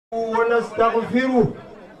ونستغفره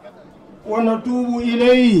ونتوب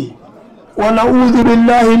إليه ونعوذ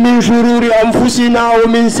بالله من شرور أنفسنا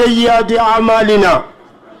ومن سيئات أعمالنا.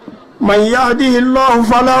 من يهده الله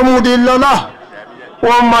فلا مضل له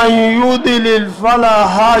ومن يضلل فلا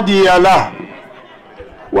هادي له.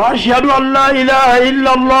 وأشهد أن لا إله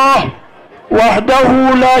إلا الله وحده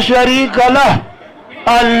لا شريك له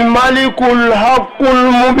الملك الحق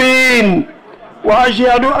المبين.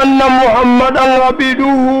 وأشهد أن محمدا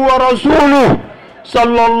عبده ورسوله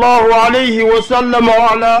صلى الله عليه وسلم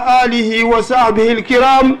وعلى آله وصحبه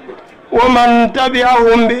الكرام ومن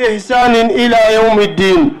تبعهم بإحسان إلى يوم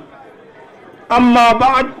الدين. أما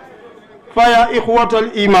بعد، فيا إخوة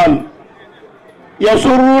الإيمان،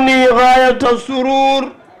 يسرني غاية السرور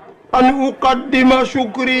أن أقدم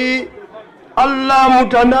شكري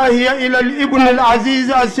اللامتناهي إلى الابن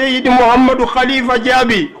العزيز السيد محمد خليفة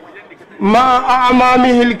جابي مع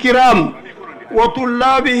أعمامه الكرام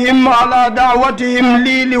وطلابهم على دعوتهم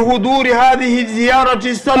لي لحضور هذه الزيارة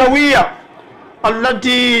السنوية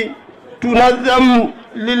التي تنظم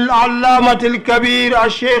للعلامة الكبير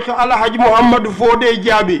الشيخ الحاج محمد فودي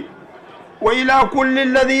جابي، وإلى كل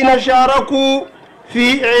الذين شاركوا في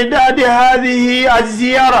إعداد هذه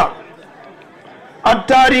الزيارة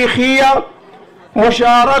التاريخية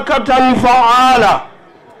مشاركة فعالة.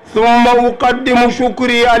 ثم أقدم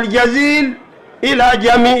شكري الجزيل إلى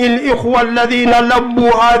جميع الإخوة الذين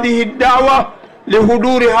لبوا هذه الدعوة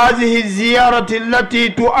لحضور هذه الزيارة التي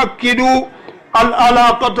تؤكد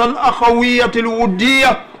العلاقة الأخوية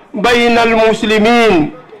الودية بين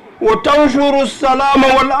المسلمين وتنشر السلام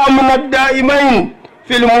والأمن الدائمين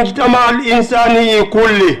في المجتمع الإنساني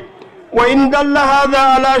كله. وإن دل هذا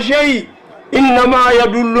على شيء إنما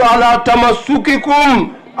يدل على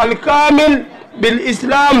تمسككم الكامل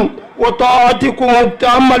بالإسلام وطاعتكم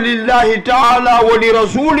التامة لله تعالى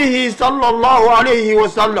ولرسوله صلى الله عليه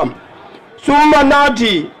وسلم. ثم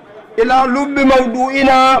نأتي إلى لب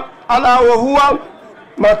موضوعنا ألا وهو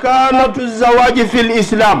مكانة الزواج في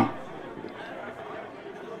الإسلام.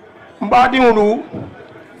 بعد ملو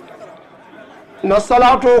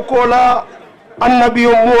نصلاة كولا النبي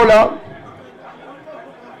مولا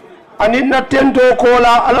أن نتنتو كولا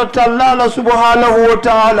على الله سبحانه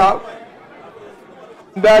وتعالى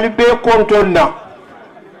dalibe kontonna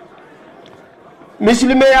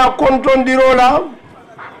misilime ya kontondirola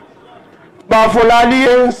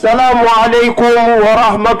bafolali. Salamu alaikum wa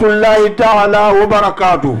rahmatullahi ta'ala wa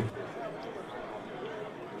barakatuh.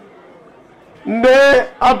 mbe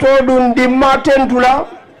atodun dimma tentula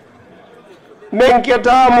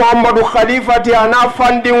menketa Mouhamadou Khalifati ana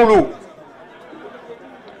fandinulu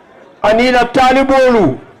anila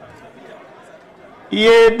talibolu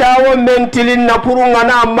ye dawo mentilin na purunga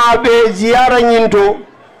na mabe ziyara nyinto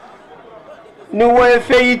ni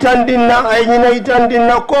wefe itandina ayina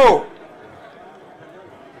itandina ko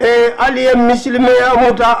aliye mislime ya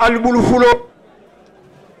muta albulfulo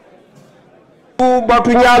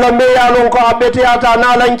batu nyala me yalon ko abete ata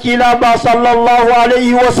nalan kila ba sallallahu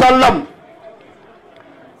alayhi wa sallam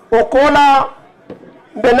o kola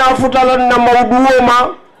bena futalan na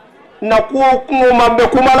mawduoma na ko kuma be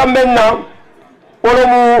kumala menna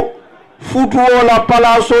olomu futuo la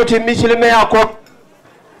palasoti misilime yako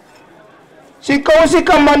sikausi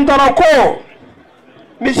kamandara ko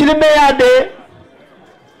misilime yade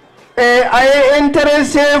aye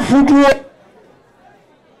interesse futuo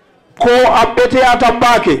ko abete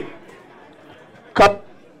atabake ka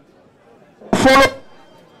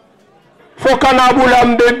fo kana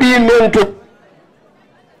bulambe bi mento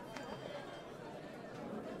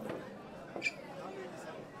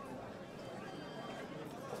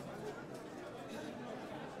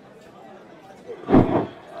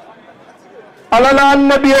alala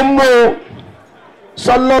annabi ammo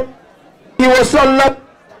sallallahu alaihi wasallam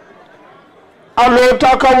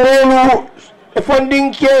alota kamolu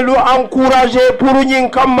fondin kelu encourager pour nyin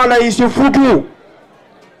kamala isi futu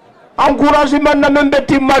encouragement na membe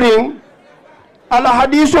timarin ala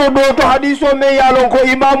hadiso do to hadiso me yalon ko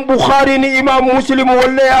imam bukhari ni imam muslim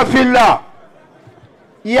walla ya fillah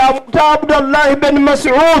ya abdullah ibn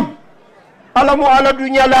mas'ud alamu ala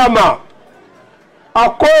dunya lama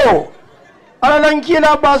ako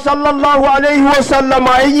alankila ba sallallahu alayhi wa sallam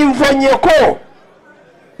ayin fonye ko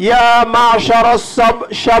ya ma'shara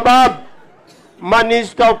shabab man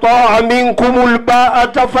istata'a minkum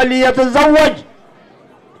alba'ata falyatazawwaj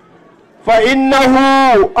fa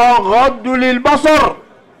innahu aghaddu lilbasar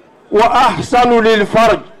wa ahsanu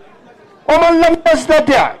lilfarj wa man lam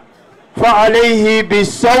yastati' fa alayhi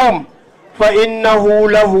bis-sawm fa innahu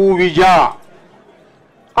lahu wija'.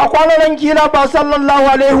 Akwala lankila ba sallallahu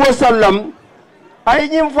alayhi wa sallam ay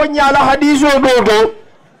ñim fo ñala hadiso do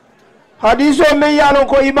hadiso men yalon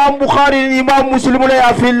ko imam bukhari imam muslim la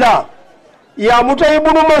ya filla ya muta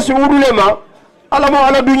ibnu mas'ud lema alamo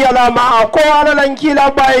ala dunya la ma ko ala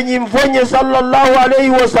lankila baye nyim fonye sallallahu alayhi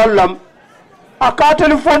wa sallam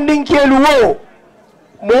akatel fondin kelu wo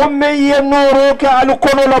mo men ye noro ka al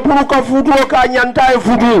kono la buruka futu ka nyanta e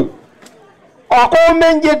futu ako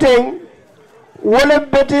men jeten wole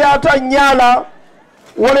betiyata nyala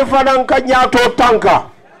wole fanan ka nyato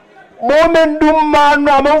tanka momen dum ma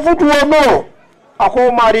man futu no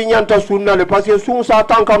ako mari nyanta sunna le parce que sun sa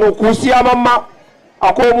tanka no kusiya mamma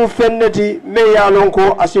ako mu fenneti me yalon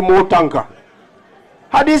ko asimo tanka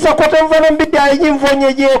hadisa ko tan fanan bidda yim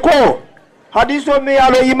fonye je ko hadiso me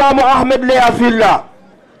yalo imam ahmed le afilla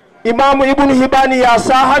imam ibn hibani ya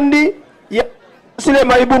sahandi ya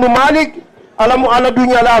sulema ibn malik alamu ala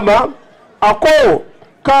dunya lama ako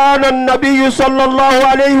كان النبي صلى الله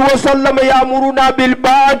عليه وسلم يأمرنا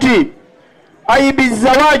بالباءة أي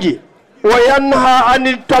بالزواج وينهى عن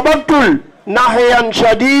التبتل نهيا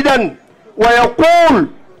شديدا ويقول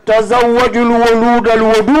تزوجوا الولود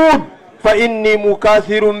الودود فإني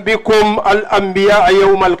مكاثر بكم الأنبياء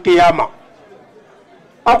يوم القيامة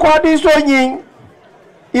أكو حديثوني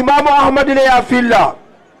إمام أحمد لي في الله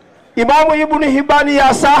إمام ابن هبان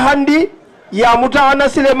يا ساهندي ya muta ana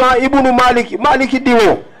silema ibnu malik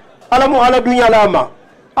diwo alamu ala dunya lama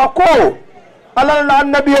ako ala la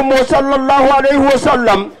annabi mo sallallahu alayhi wa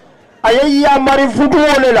sallam ayya mari fudu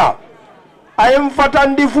lela ayem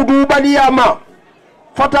fatandi fudu baliyama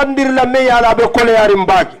fatandir la me yala be kole yarim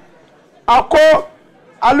baki ako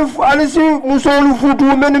alisi musolu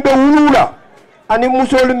fudu men be wulula ani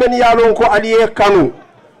musolu men yalon ko aliye kanu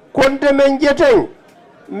konte men jeten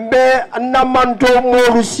mbe namanto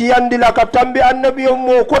moru siyandi la katambi annabi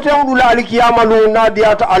mo kote ndula alikiyama lu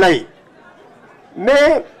nadiyata alay me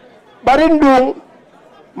barindu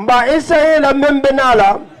mba esaye la membe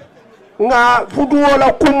nala nga futu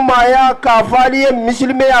wala kumma ya kafaliye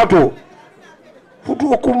misilme yato futu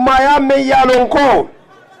kumma ya me yalon ko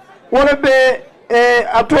wala be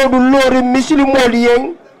atodu lori misilmoli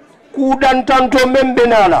yen kudan tanto membe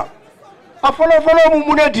nala afolo mu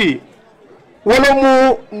muneti wala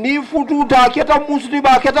mu ni fututa keta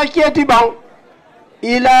musliba keta keti bang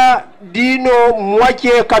ila dino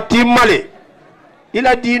moitié katimale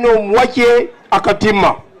ila dino moitié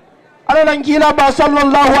akatimma ala lankila ba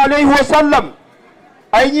sallallahu alayhi wa sallam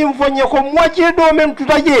ay nyim fonye ko moitié do men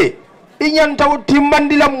tutaje inyan taw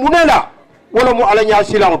timmandila munela wala mu ala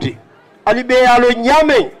nyasilawti ali be yalo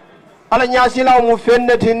nyame ala nyasilaw mu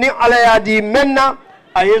fenneti ni ala yadi menna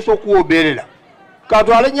ayeso ko belela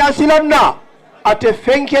kato ala nyasilanna ate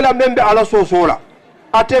fenkela membe ala sosola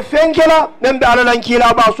ate fenkela membe ala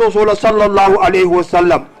lankila ba sosola sallallahu alayhi wa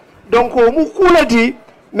sallam donc mu kulati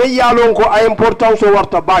me yalon ko a importance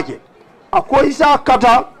warta baake ako isa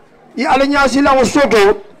kata yi ala nyasila o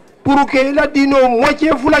soto pour que la dino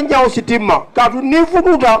moitié fulan jaw sitimma katu ni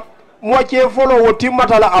fuduta moitié folo o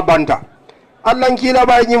timmata la abanta allankila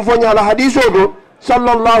ba nyim fonya ala hadiso do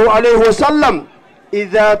sallallahu alayhi wa sallam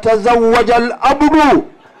idha tazawwaja al abdu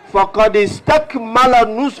فقد استكمل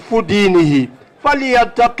نصف دينه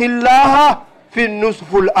فليتق الله في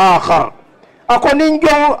النصف الآخر أكونين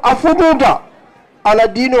جو أفضودا على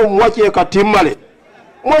دينه مواتيه كتمالي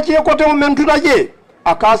مواتيه كتم من تداجي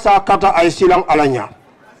أكاسا كتا أيسيلان على نيا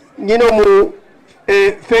نينو مو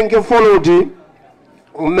فنك فولودي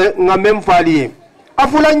نغمم فاليه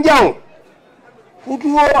أفولان جاو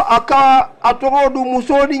futuo aka atorodu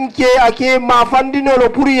musodi nke ake mafandino lo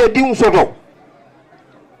puri ye ding soto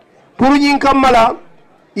pour nyin kamala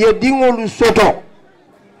ye dingolu soto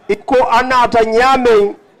iko anata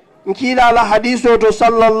nyame nkila la hadiso to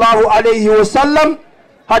sallallahu alayhi wa sallam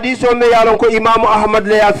hadiso me yalon ko imam ahmad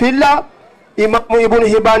la ya filla imam ibn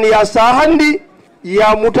hibani ya sahandi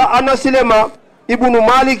ya muta anasilema ibn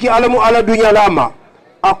maliki alamu ala dunya lama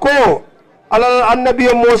ako ala annabi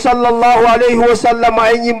mu sallallahu alayhi wa sallam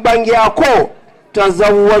ayim bangi ako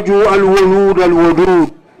tazawwaju alwulud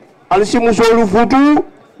alsimusolu futu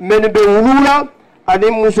men be wulula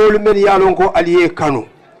ani musolu men yalon ko aliye kanu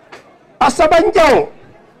asabanjaw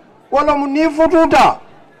wala mu ni fututa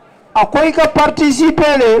akoy ka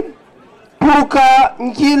participer le pour ka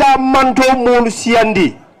nkila manto mol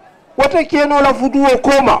siandi wote keno la futu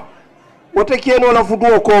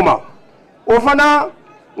o koma o fana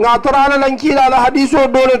ngatara ala lankila la hadiso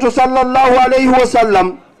dole to sallallahu alayhi wa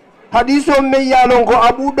sallam hadiso men yalon ko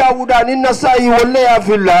abu dawuda ni nasai walla ya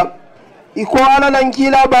filla iko ala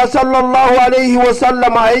lankila ba sallallahu alayhi wa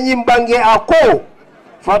sallam ayim bange ako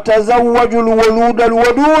fatazawwajul walud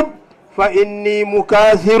alwadud fa inni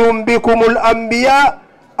mukathirun bikum al anbiya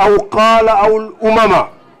aw qala aw al umama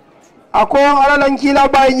ako alalan kila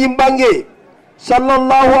bay nyimbange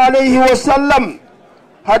sallallahu alayhi wa sallam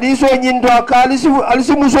hadiso nyindo akalisi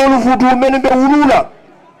alisi musolu futu men be wulula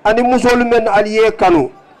ani musolu men aliye kanu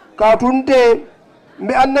katunte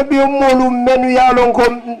mbe annabi molu menu yalon ko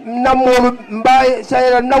namolu mbay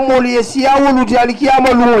sayra namolu ye siyawoluti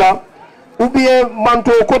alkiyama lula ubie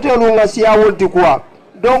manto kote lunga siyawolti quoi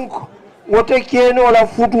donc wote keno la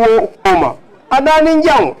futuo koma anani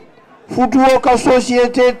njang futuo ka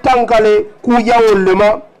société tankale ku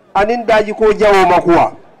jawolema anin daji ko jawoma quoi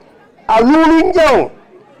alulu njang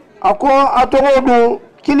ako atogodu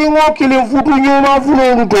kilingo kilin futu nyuma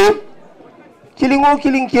fulolu to kilingo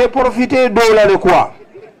kilin ke profiter dola le quoi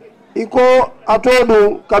iko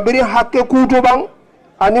atodu kabiri hakke kuto bang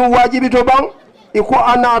anin wajibi to bang iko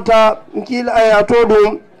anata nkila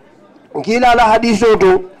atodu nkila la hadiso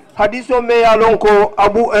to hadiso me yalonko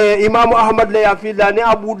abu Imam Ahmad la yafilani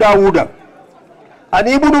Abu Dawuda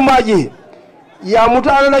ani ibnu Majah ya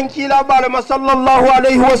mutala nkila bala sallallahu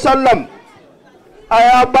alayhi wa sallam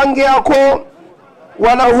aya bange ako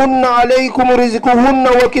wala hunna alaykum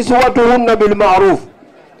rizquhunna wa kiswatuhunna bil ma'ruf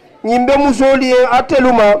nyimbe musoli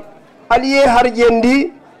ateluma aliye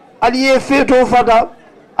harjendi aliye feto fata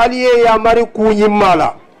aliye ya mari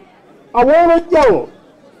kunyimala awono jaw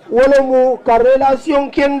wala mu ka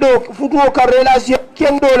relation kendo futuo ka relation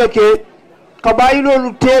kendo leke kabayilo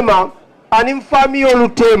lutema anim famille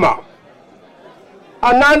lutema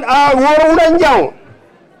anan a woro ulanjaw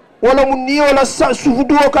wala mu niyo la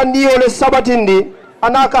sufutuo ka niyo le sabatindi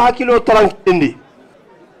anaka hakilo tranquindi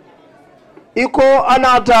iko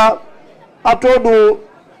anata atodu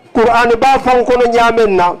Qur'an ba fan kono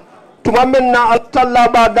nyamenna tumamenna attalla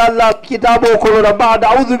ba dalla kitabo kono ba'da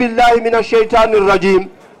a'udhu billahi minash shaitanir rajim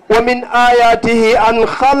wa min ayatihi an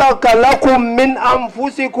khalaqa lakum min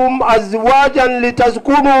anfusikum azwajan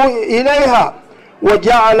litaskunu ilayha wa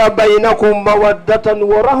ja'ala bainakum mawaddatan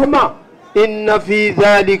wa rahma inna fi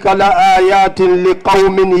dhalika laayatin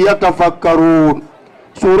liqaumin yatafakkarun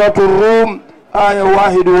suratul rum aya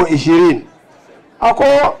 21 ako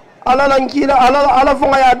alankila ala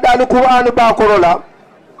fonga ya dal Qur'an ba korola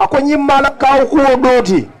ako nyimmala kaw ko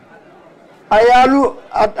doti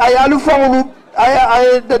ayalu fawlu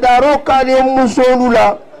ay daro kale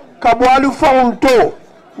musolula kabwalu fawlto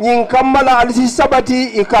nyin kamala alisi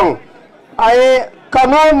sabati ikan ay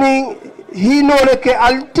kanoni hinole ke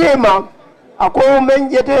altema ako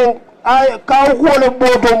menjete ay kaw ko le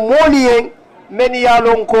boto moliyen men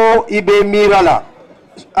yalon ko ibe mirala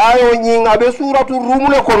ayo nyin abe suratu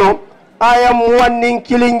rumule kono aya muwannin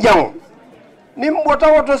kilinjang nimbota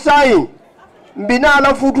woto sayi mbina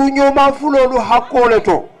la futu nyoma fulolu hakole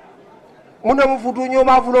to muna mfutu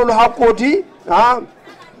nyoma fulolu hakoti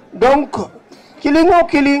donc kilingo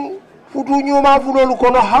kiling futu nyoma fulolu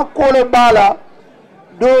kono hakole bala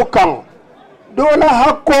do kan do la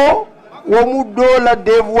hakko wo mu do la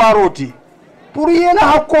devoiroti pour yela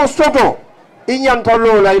hakko soto inyanta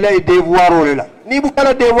lola ila devoiro la ni bu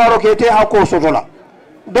kala devoiro ke te hakko soto la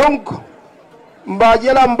donc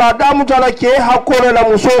mbajela mbadamu tala ke hakko la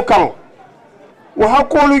musokan wa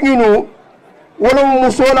hakko lu nyunu wala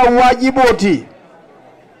musola wajiboti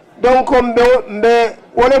donc mbe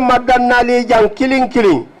wala madanna li jang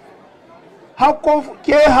kilin hakko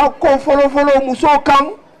ke hakko folo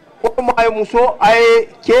musokan o may muso ay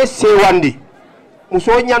ke sewandi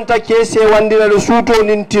muso nyanta ke sewandi la suto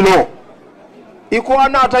nintilo iko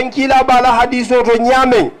ana tankila bala hadiso to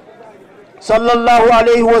nyame sallallahu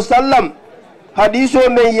alayhi wa sallam hadiso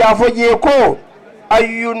men yafoje ko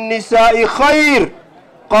ayyun nisa'i khair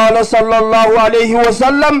qala sallallahu alayhi wa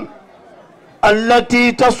sallam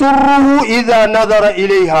allati tasurruhu idha nadhara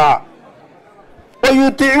ilayha wa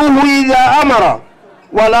yuti'uhu idha amara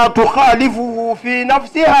ولا تخالفه في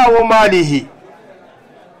نفسها وماله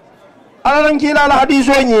أنا نكيل على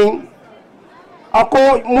حديثوني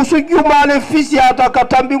أكو مسجو مال فيسياتا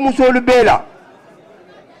كتامبي مسول بيلا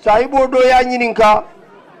سايبو دو يعني نكا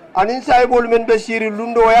أنين سايبو من بشير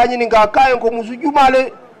لندو يعني نكا كاينكو مسجو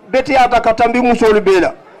مال بيتياتا كتامبي مسول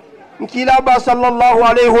بيلا نكيل با صلى الله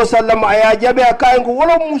عليه وسلم أيا جابي كاينكو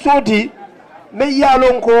ولو مسوتي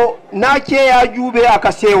ميالونكو ناكي يا جوبي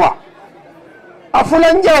أكسيوا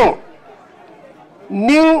afulanjao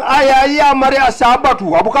nin ayayi amari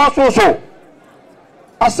asabatu abuka soso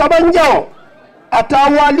asabanjao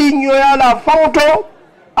atawali nyoyala fauto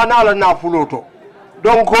anala nafuloto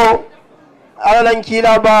donc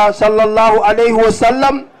alankila ba sallallahu alayhi wa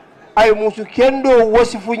sallam ay musu kendo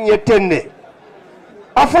wasifu nyetende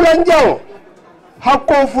afulanjao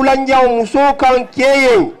hakko fulanjao muso kan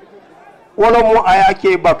keye wala mu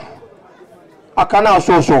ayake batu akana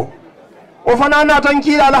soso وفنانا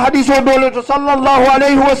تنكيل على حديث دولة صلى الله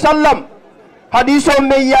عليه وسلم حديث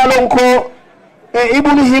من يالونكو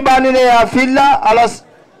ابن هبان يا فيلا على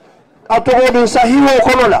أتغود صحيح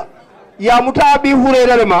وكنولا يا متابي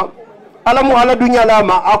هريرة لما ألم على دنيا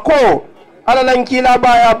لما أكو على لنكيلا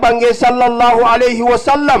بايا بانجي صلى الله عليه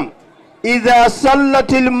وسلم إذا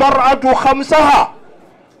صلت المرأة خمسها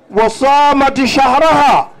وصامت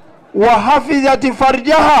شهرها وحفظت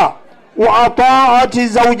فرجها وأطاعت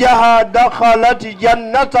زوجها دخلت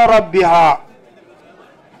جنة ربها.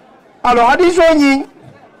 ألو حديثوني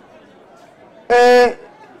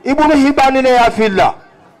ابن هبان يا في الله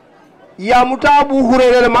يا متابو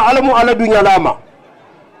هريرة ما علموا على دنيا لاما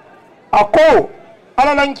أكو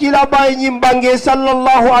على لنكيلا باي بانجي صلى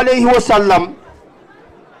الله عليه وسلم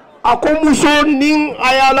أكو مسون نين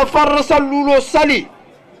أيالا فرس اللولو سالي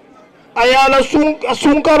أيالا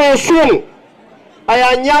سنكرو سون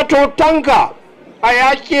aya nyato tanka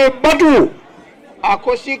aya ke batu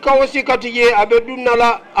ako sika wasika tiye abedunna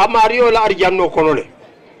la amario la arjanno konole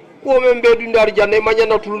ko men be dunda arjanne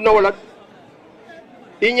manyana tuluna wala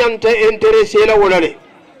inyante intéressé la wala le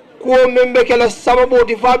ko men be kala sababu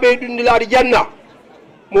ti fa be dundi la arjanna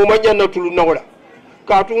mo manyana tuluna wala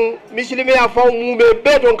katun muslimi ya fa mu be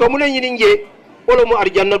beton kamule nyininge wala mu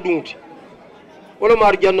arjanna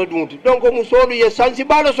dunti donc mu solu ye sansi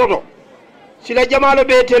bala soto sila jamala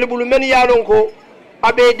be telbulu men yalon ko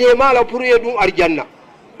abe de mala pour yedum arjanna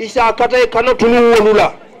isa katay kana tunu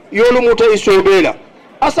wolula yolu muta isobela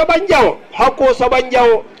asabanjaw hako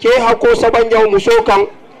sabanjaw ke hako sabanjaw musokan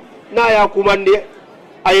na ya kumande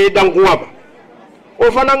ay danguwaba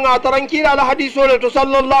o fananga tarankira ala hadiso le to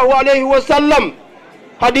sallallahu alayhi wa sallam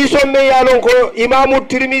hadiso men yalon ko imamu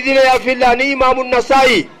tirmidhi ya filani imamu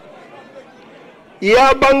nasai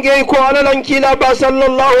ya bange ko alalan kila ba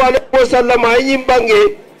sallallahu alaihi wasallam ayin bange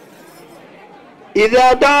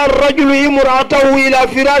idha da ar-rajulu imra'atahu ila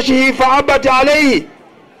firashihi fa'abat alayhi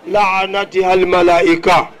la'anatiha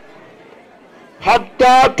al-mala'ika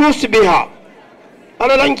hatta tusbiha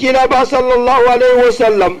alalan kila ba sallallahu alaihi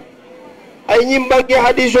wasallam ayin bange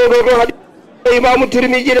hadiso do imam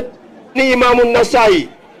tirmidhi ni imam an-nasai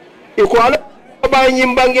iko ala ba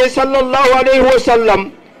ayin bange sallallahu alaihi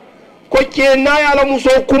wasallam ko ke na yala muso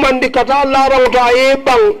kumandi kata Allah rawta e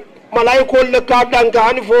bang malaiko le ka danka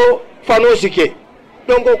hanfo fano sike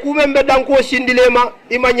donc kumembe danko sindilema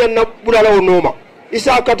imanyan na bulala onoma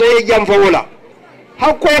isa kata e jamfa wala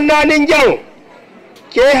hakko nani njaw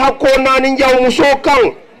ke hakko nani njaw muso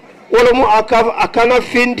kan wala mu akana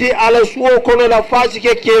finti ala suwo kono la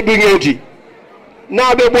fasike ke dunyoti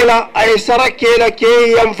nabe bola ay sarake la ke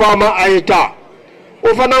yamfama ayta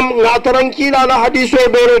وفنم ناتران كيلا على حديثه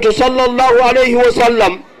دورته صلى الله عليه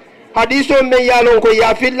وسلم حديثه من يالونكو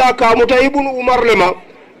يا في الله كامتا ابن عمر لما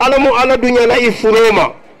علمو على دنيا لا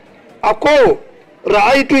يفروما أكو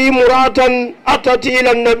رأيت امرأة أتت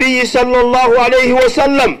إلى النبي صلى الله عليه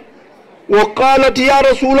وسلم وقالت يا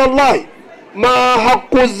رسول الله ما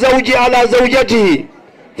حق الزوج على زوجته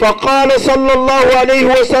فقال صلى الله عليه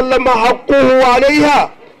وسلم حقه عليها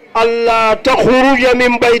ألا تخرج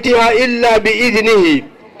من بيتها إلا بإذنه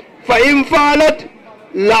فإن فعلت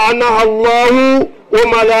لعنها الله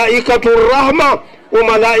وملائكة الرحمة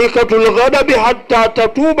وملائكة الغضب حتى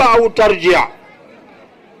تتوب أو ترجع.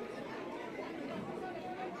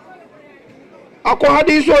 أكو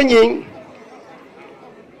حديثوني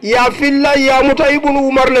يا في الله يا متعبون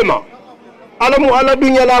عمر لما ألم على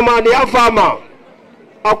الدنيا لما يا فاما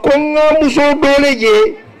أكو مسو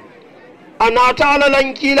دولي ana ta'ala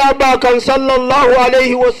lankila ba kan sallallahu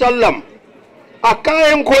alaihi wasallam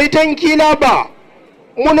akayen koitan kila ba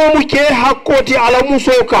muna muke hakkoti ala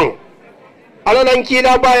muso kan ala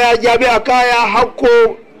lankila ba ya jabe akaya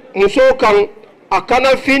hakko muso kan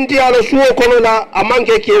akana findi ala suwo kono la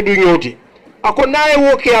amanke ke dunyoti ako naye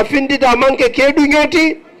woke afindi da amanke ke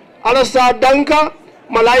dunyoti ala sa danka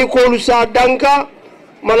malaikolu sa danka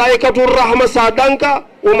malaikatul rahma sa danka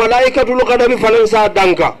wa malaikatul ghadabi falan sa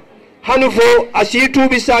danka hanufo asitu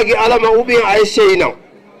bisagi alama ubi aisheina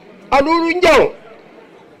alulu njaw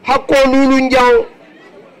hakko lulu njaw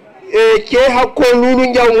ke hakko lulu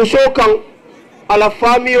njaw musokan ala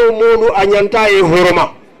famiyo molu anyanta e horoma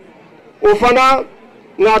o fana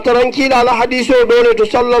ngataran ala hadiso dole to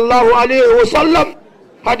sallallahu alaihi wasallam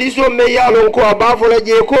hadiso me yalon ko abafola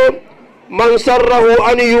je ko man sarrahu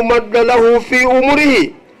an yumadda lahu fi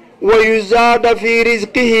umrihi wa yuzada fi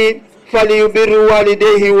rizqihi فليبر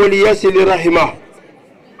والديه وليصل رحمه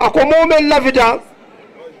ako momen lafita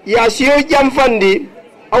ya siyo jamfandi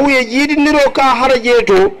aw ye jidi niro ka haraje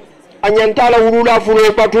to anyantala wulula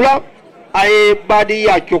fulo batula ay badi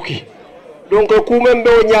ya coki donc ku men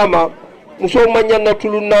be nyama muso manyanna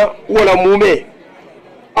tulunna wala mume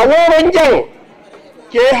a woron jang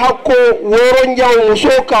ke hakko woron jang muso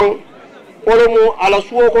kan wala mu ala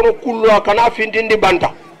suwo kono kullu kana findindi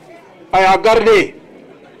banta aya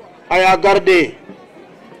garde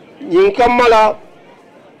yin kammala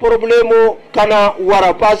problème kana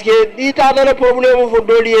wara parce que di ta dana problème fo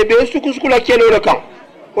doliye be sukuskula kelo le kan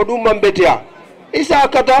ko dum mambetia isa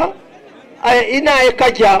kata ay ina e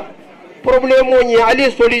kaja problème ni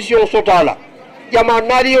ali solution sotala jama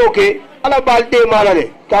nari oke ala balde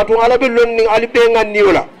malale katu ala be lonni ali be nganni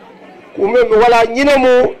wala kume wala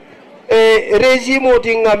nyinamo régime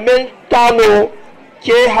tinga men tano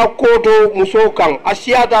ke hakkoto muso kan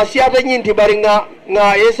asiyata nyinti baringa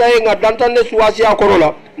nga esaye nga dantane suwasi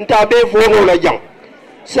akorola nta be fono la jang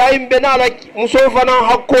sai benala muso fana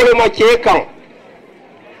hakkole ma ke kan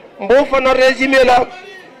mbo fana régime la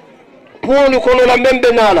poni kono la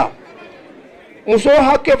membe nala muso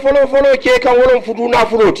hakke folo ke kan wolon futuna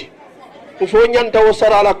fuloti muso nyanta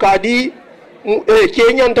wasara ala kadi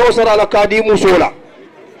ke nyanta wasara ala kadi musola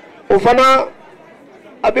o fana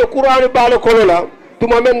abe qur'an bala kono la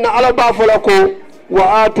tuma men na ala ba fola ko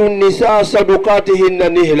wa atu nisa sadaqatihinna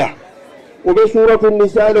nihla o be suratu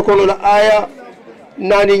nisa le kono la aya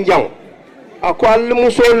nani njang ako al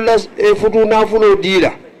musol la futuna fulo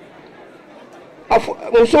dila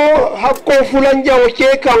muso hakko fulan jaw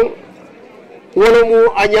ke kan wala mu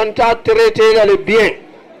anyanta traité la le bien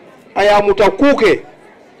aya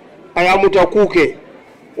mutakuke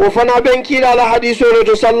o fana ben kila la hadiso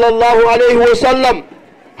le sallallahu alayhi wa sallam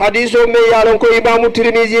hadiso me yalan ko imamu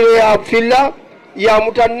tirmizi ya filla ya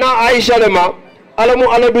mutanna aisha lema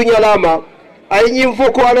alamu ala dunya lama ay nyim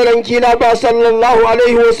foko ala lan kila ba sallallahu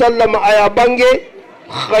alayhi wa sallam aya bange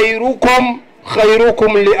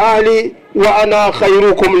khairukum li ahli wa ana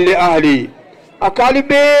khairukum li ahli akali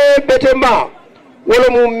be betema wala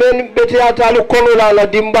mu men bete atalu kono la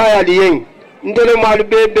dimbaya liyen ndele mal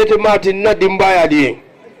be betema tin dimbaya liyen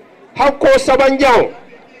hakko sabanjaw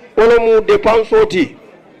wala mu dépensoti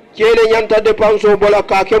kele nyanta dépenso bola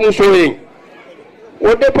kake musoyen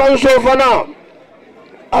o dépenso fana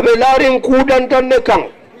abe larin kudan tanne kan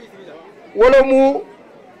wala mu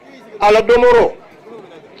ala domoro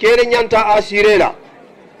kele nyanta asirela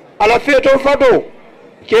ala feto fado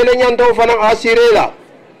kele nyanta fana asirela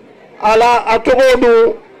ala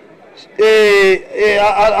atogodu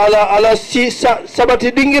ala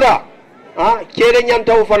sabati dingira kele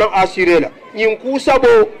nyanta fana asirela nyin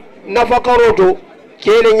kusabo nafakaroto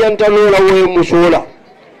kele nyanta lola woy musola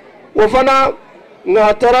wo fana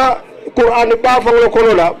ngatara qur'an ba fa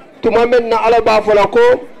kono la tuma menna ala ba fa ko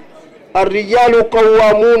الرجال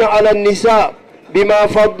قوامون على النساء بما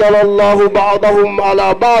فضل الله بعضهم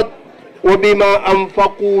على بعض وبما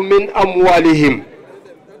أنفقوا من أموالهم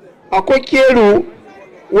أكو كيلو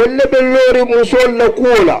ولا بلوري مسول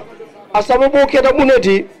لكولا أسببو كده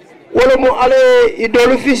منتي ولا مو على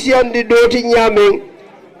إدول فيسيان دي دوتي نيامين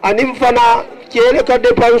أنيم فنا كيلو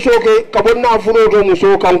كده بانسوكي كبرنا فروتو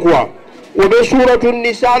مسو كانكوا وبه سورة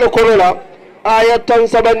النساء لكولا آية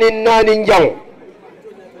 7 نجاو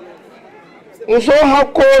muso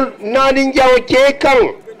hakkol nani jaw ke kan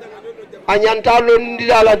anyanta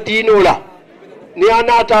londira la dino la ni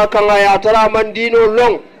anata kan ya tara man dino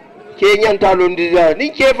long ke nyanta londira ni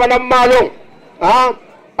ke fanam malong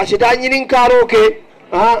asita nyinin karo ke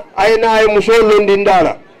ayna ay muso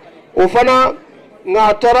londindala o fana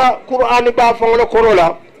nga tara qur'an ba fawla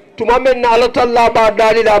korola tuma men ala talla ba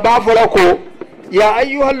dalila ba fala ko ya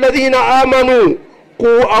ayyuhalladhina amanu qu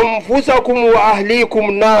anfusakum wa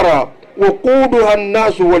ahlikum nara وقودها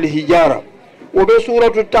الناس والحجارة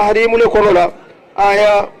وبسورة التحريم لكولا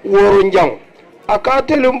آية ورنجان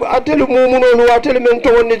أتل مومنون واتل من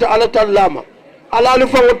تونيت على تلاما على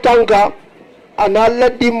لفن التانكا أنا لا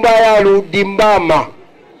دمبايالو دمباما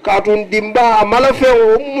كاتون دمبا مالا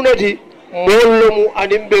فين منتي مولمو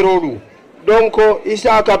أدمبرولو دونكو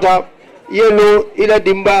إساكتا يلو إلى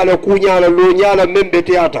دمبا لكونيا لو نيالا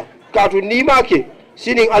ممبتياتا كاتون نيماكي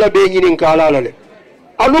سينين على بينين كالالا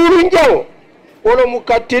alurun jawo wala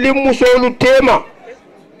mukattilin musolu tema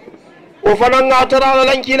o fana ngatara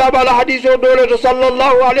lan kila bala hadiso dole to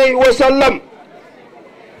sallallahu alaihi wasallam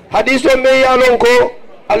hadiso me yalon ko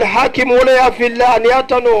al hakim wala ya fillah an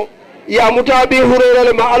yatano ya mutabi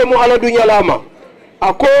hurayra ma almu ala dunya lama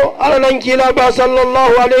ako ala lan kila ba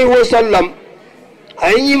sallallahu alaihi wasallam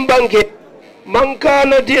ayin banke man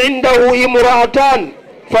kana indahu imra'atan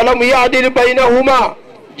falam ya'dil bainahuma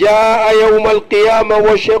جاء يوم القيامة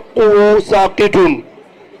وشقه ساقط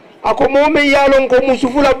أكو مومن يالون كو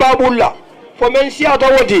مسفولا بابولا فمن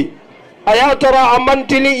سياتا ودي أيا ترى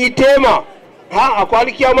أمانتلي إتيما أكو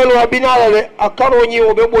القيامة وابنا أكاروني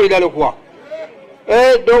وبيبو إلى لكوا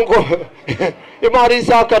donc imari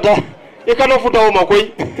sakata ikana futawma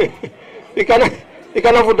koy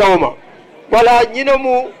ikana futawma wala nyina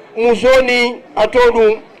mu musoni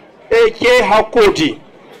atodu ke hakoti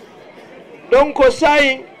donc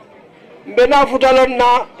sai mbena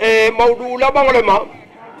futalanna mawdu labanglema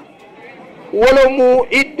wala mu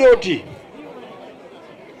iddoti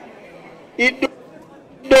iddo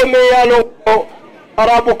me yalo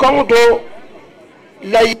arabu kanto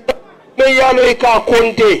la me yalo ka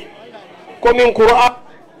konte comme qur'an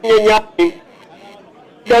nyanya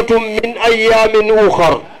datum min ayamin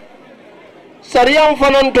ukhar sariyan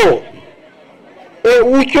fananto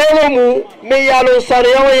wucolo mu me yalo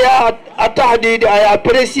sariyan ya atahdid aya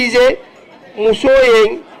préciser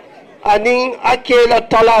musoyen anin akela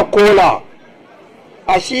tala kola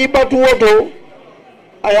asibatu woto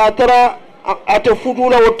ayatara ate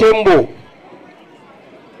futula wotembo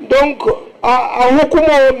donc a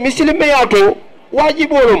hukumo misilime yato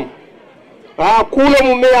wajibolum kula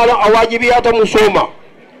mu me yalo a wajibiyata musoma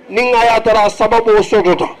nin ayatara sababu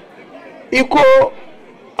sotota iko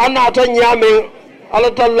anata nyame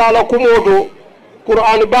ala tallala kumodo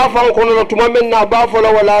qur'an ba fan kono la tuma menna ba fola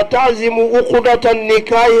wala tazimu uqdatan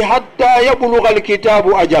nikahi hatta yablugha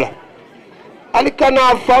alkitabu ajala alkana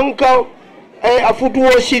fanka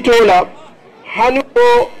afutuwo sitola hanu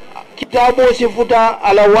kitabo sifuta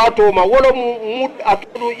ala wato ma wala mud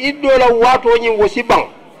atudu iddola wato nyi wosiban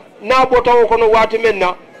na botawo kono wati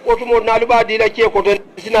menna otumo naluba dila ke ko ten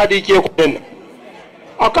sinadi ke ko ten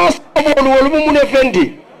akas wol mu ne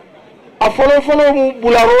fendi a folo mu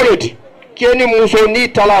bularoleti keni muso ni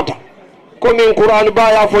talata komin qur'an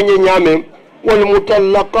ba ya fonye nyame wal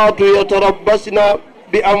mutallaqatu yatarabbasna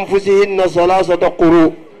bi anfusihinna salasata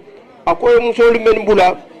quru akoy muso men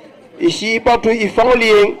bula isi batu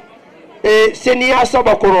ifangli seniya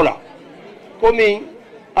saba korola komin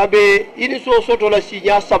abe ini soto la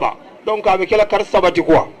sinya saba donc abe kala kar sabati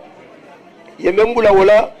quoi yembe bula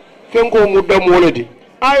wala fenko muddam wolodi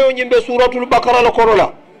ayo nyimbe suratul bakara la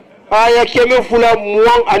korola aya keme fula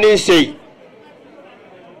muwan anin sey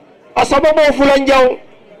asababo fula njaw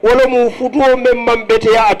wala mu futuo memman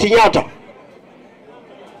bete ya atinyata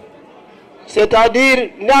c'est-à-dire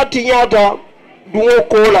na atinyata dungo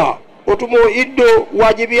kola otumo iddo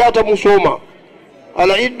wajibiyata musoma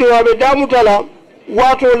ala iddo abe damutala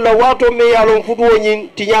wato me yalon futuo nyin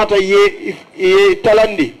tinyata ye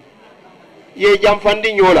talandi ye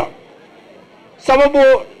jamfandi nyola sababu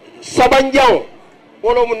sabanjaw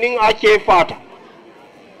wala mu ning ake fata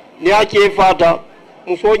ni ake fata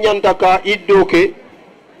muso nyanta ka iddoke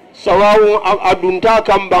sawawu adunta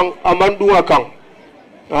kambang amanduwa kan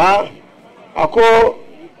ako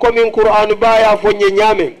komin qur'an baya fonye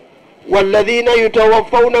nyame walladhina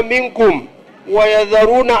yatawaffawna minkum wa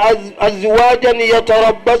yadharuna azwajan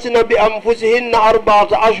yatarabbasna bi anfusihinna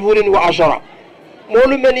 4 ashhurin wa 10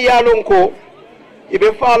 molu men yalon ko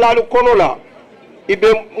ibe falalu konola ibe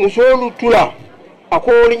musolu tula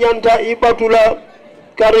akoli nyanta ibatula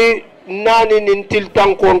kari nani nin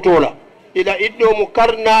tiltan kontola ila iddo mu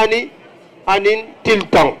karnani anin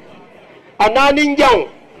tiltan anani njang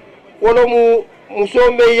wala mu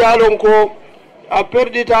musome yalon ko a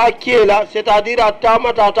perdita kiela c'est-à-dire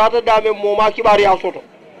atamata tata dame moma kibari asoto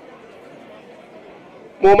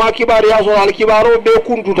al kibaro be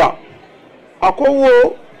kuntuta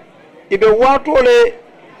akowo ibe watole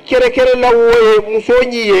kere lawoye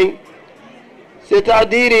musonyiyen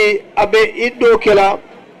c'est-à-dire abe iddo kela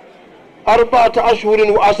 4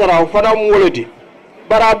 ashhurin wa 10 fadam wolati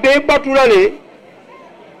bara be batulale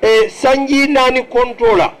sanji nani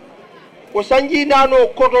kontola ko sanji nano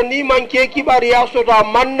koto ni manke kibari ya sota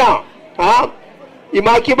manna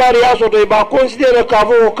ima kibari ya soto ba considere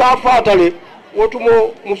kafo ka fatale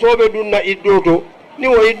wotumo musobe dunna iddoto ni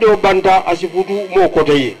wo iddo banta asifutu mo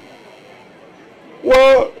kotaye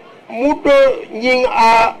wo muddo nyin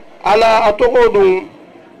ala atogodum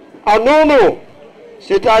anono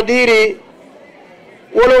c'est-à-dire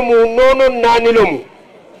wala mu nono nanilomu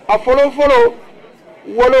a folo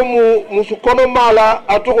wala mu musukono mala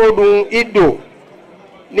atogodum iddo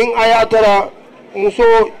nin ayatara muso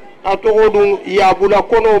atogodum yabula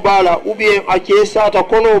kono bala ou bien ake sata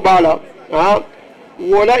kono bala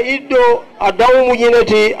wala iddo adawu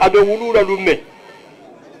nyinati abe wulula dumme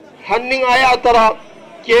hannin ayatara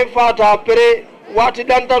ke fata pere wati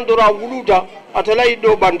dantan dora wuluta atala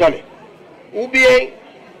iddo bandale ou bien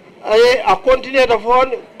a continuer da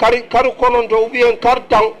fon kar kononto ou bien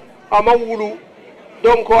kartan ama wulu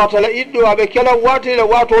donc atala iddo abe kala wati le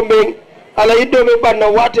wato men ala iddo me banna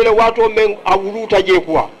wati le wato men a wuluta je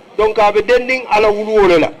quoi donc abe dending ala wulu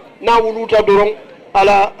wolela na wuluta doron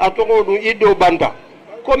ala atogo du iddo banta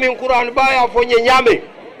komin qur'an ba ya fonye nyame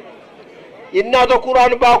inna ta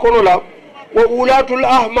qur'an ba kono la wa ulatul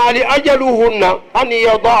ahmali ajaluhunna an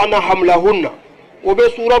yada'na hamlahunna wo be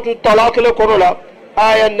suratu talaq le kono la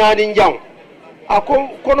aya nanin jang akon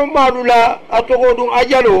kono madula atogodun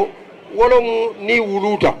ajalo wolo mu ni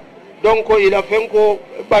wuluta donc ila fenko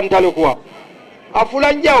bantale quoi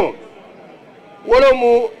afulan jang wolo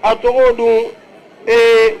mu atogodun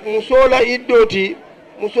musola iddoti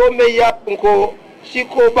muso me ya ko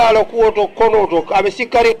sikko bala kuwoto konoto abe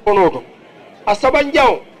sikari konoto asaban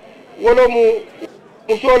jang wolo mu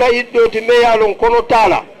musola iddoti me yalon kono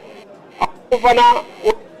tala fana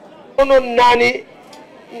ono nani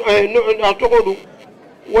atogodu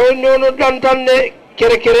way nono dantanne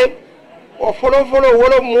kere kere o folo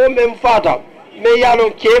wolo mo men fata me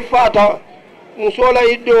yalon ke fata musola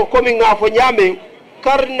iddo komi ngafo nyame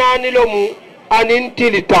karnani lo mu anin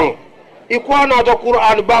tilitan ikwana ta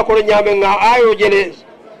qur'an ba ko nyame nga ayo jele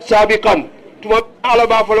sabiqan tuma ala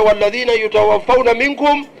ba folo walladhina yutawaffawna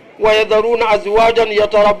minkum wa yadharuna azwajan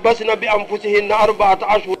yatarabbasna bi anfusihinna arba'ata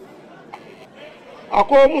ashhur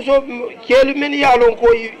ako muso kelu men yalon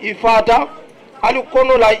ko ifata alu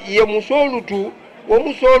kono la ye musolu tu wo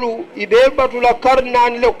musolu ibe batula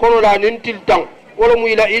karnani le kono la nin tiltan wala mu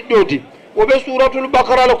ila iddoti wo be suratul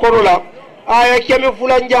baqara le kono la aya keme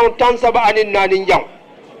fulan jang tan saba anin nanin jang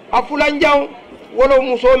a fulan jang wala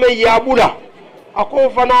muso me yabula ako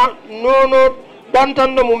fana nono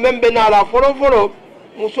dantan mu membe nala folo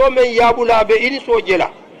muso me yabula be ini sojela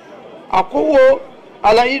ako wo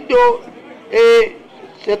ala iddo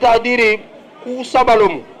c'est-à-dire ku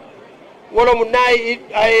sabalomu wala mu nay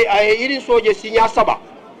ay ini soje sinya saba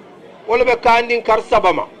wala be kandin kar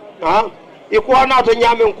sabama ha ikwana to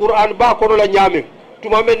nyamen qur'an ba kono la nyamen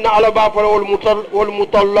tuma men na ala ba fala wal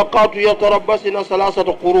mutallaqatu yatarabbasna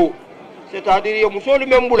salasata quru c'est-à-dire yo musolu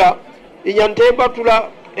membula inyante batula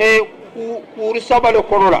ku sabale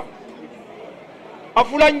kono la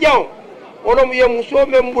afulan jaw wala mu ye muso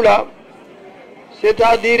membula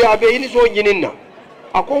c'est-à-dire abe ini so jininna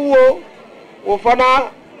ako wo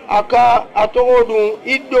fana aka atogodu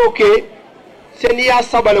iddoke seniya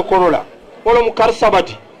sabale korola wala mu kar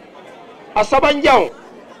sabati asaban jaw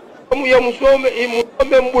mu ya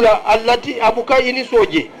musome mbula allati abuka ini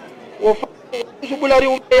soje wo subulari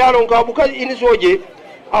yalon ka abuka ini soje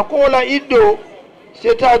akola iddo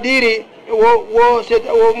c'est-à-dire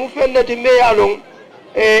wo mu fennati me yalon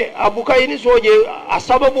abuka ini soje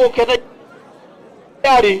asababo keta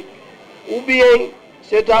yari ou bien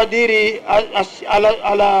c'est-à-dire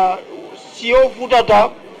à la sio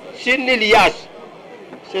futata sinil yas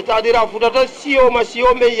c'est-à-dire a futata sio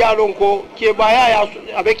me yalon ko ke baya ya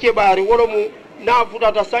avec ke bayari wolo mu na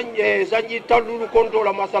futata sanji talulu konto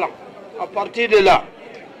la masala à partir de là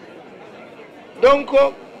donc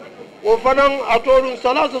o fanan atodun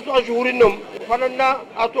salasa ashhurin nom fanan na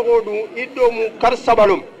atogodu iddo mu kar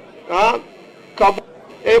sabalum ha ka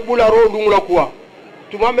bularo dum la quoi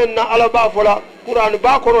tuma menna ala ba fola qur'an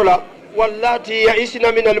ba korola wallati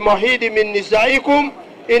ya'isna min al-mahid min nisaikum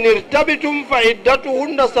in irtabtum fa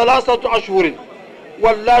iddatuhunna salasatu ashhurin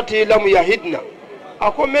wallati lam yahidna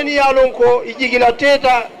ako men yalon ko ijigila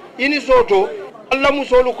teta ini soto alla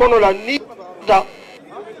musolu konola ni ta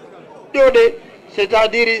dode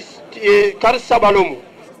c'est-à-dire kar sabalomu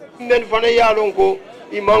men fana yalon ko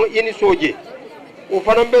imam ini soje o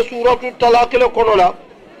fana be suratu talaq le konola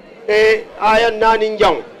aya nanin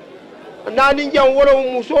jang wala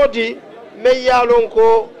musoti me yalon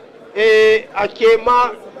ko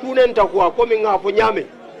akema tunenta kwa komi ngafo nyame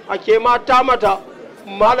akema tamata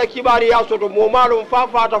mala kibari ya soto mo malum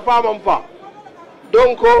fata fama mfa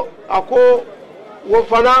donc ako wo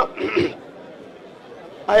fana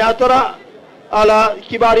ayatara ala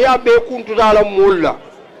kibari ya be kuntu dala mulla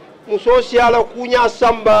musosi ala kunya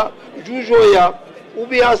samba jujoya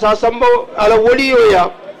ubiya sa samba ala woliyoya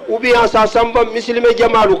ubiya sa samba muslime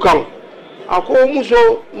jamalu kan ako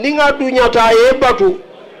muso ninga dunyata e batu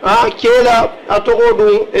kela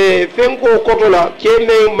atogodu fenko kotola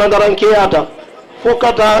keme mandaranke ata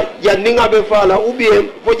fokata janninga be fala ubie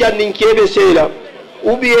fo jannin kebe sela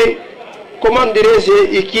ubie commandrese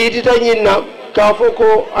ikitita nyinna ka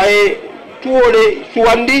foko ay tuole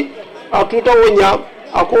suwandi atuta wonya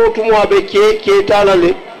ako tumwa be ke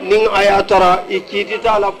talale ning ayatara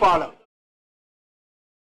ikitita la fala